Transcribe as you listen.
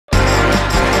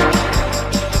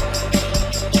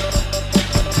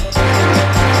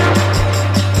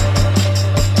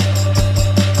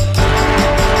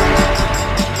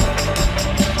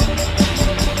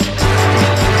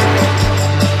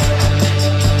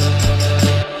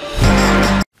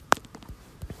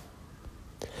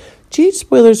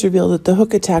spoilers reveal that the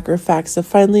Hook attacker facts have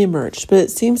finally emerged, but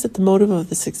it seems that the motive of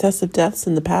the successive deaths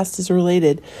in the past is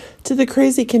related to the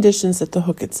crazy conditions that the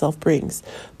Hook itself brings.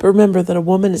 But remember that a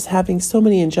woman is having so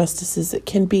many injustices it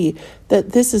can be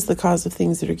that this is the cause of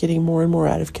things that are getting more and more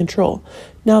out of control.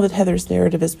 Now that Heather's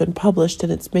narrative has been published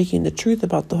and it's making the truth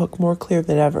about the Hook more clear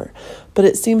than ever. But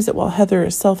it seems that while Heather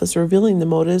herself is revealing the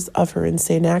motives of her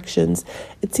insane actions,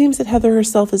 it seems that Heather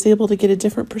herself is able to get a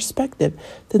different perspective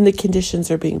than the conditions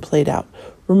are being played out.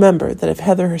 Remember that if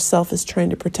Heather herself is trying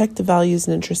to protect the values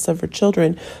and interests of her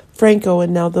children, Franco,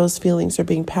 and now those feelings are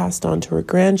being passed on to her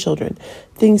grandchildren,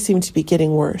 things seem to be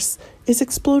getting worse. It's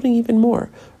exploding even more.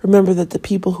 Remember that the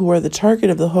people who are the target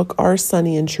of the Hook are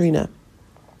Sonny and Trina.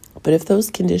 But if those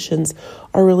conditions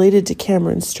are related to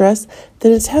Cameron's stress,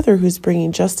 then it's Heather who's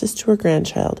bringing justice to her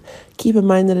grandchild. Keep in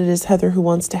mind that it is Heather who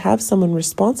wants to have someone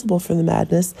responsible for the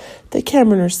madness that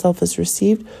Cameron herself has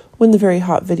received. When the very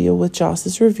hot video with Joss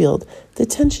is revealed, the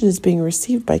tension is being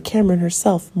received by Cameron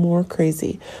herself more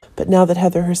crazy. But now that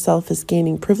Heather herself is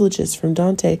gaining privileges from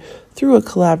Dante through a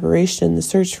collaboration in the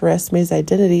search for Esme's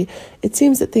identity, it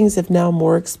seems that things have now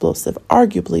more explosive.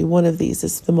 Arguably, one of these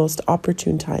is the most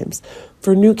opportune times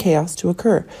for new chaos to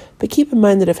occur. But keep in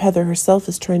mind that if Heather herself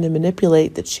is trying to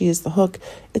manipulate that she is the Hook,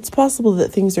 it's possible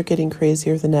that things are getting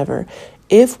crazier than ever.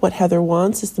 If what Heather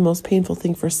wants is the most painful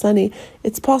thing for Sonny,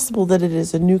 it's possible that it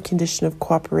is a new condition of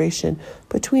cooperation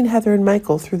between Heather and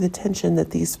Michael through the tension that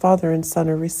these father and son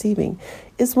are receiving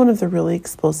is one of the really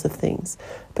explosive things.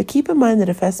 But keep in mind that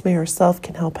if Esme herself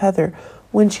can help Heather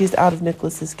when she's out of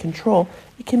Nicholas's control,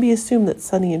 it can be assumed that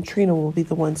Sonny and Trina will be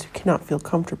the ones who cannot feel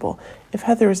comfortable if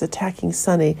Heather is attacking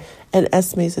Sonny and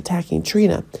Esme is attacking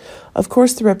Trina. Of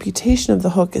course, the reputation of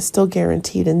the Hook is still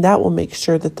guaranteed, and that will make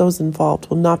sure that those involved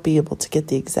will not be able to get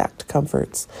the exact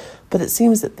comforts. But it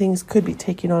seems that things could be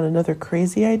taking on another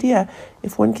crazy idea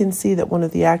if one can see that one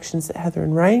of the actions that Heather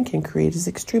and Ryan can create is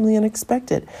extremely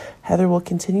unexpected. Heather will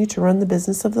continue to run the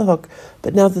business of the Hook,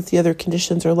 but now that the other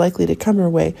conditions are likely to come her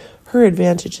way, her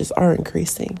advantages are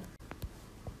increasing.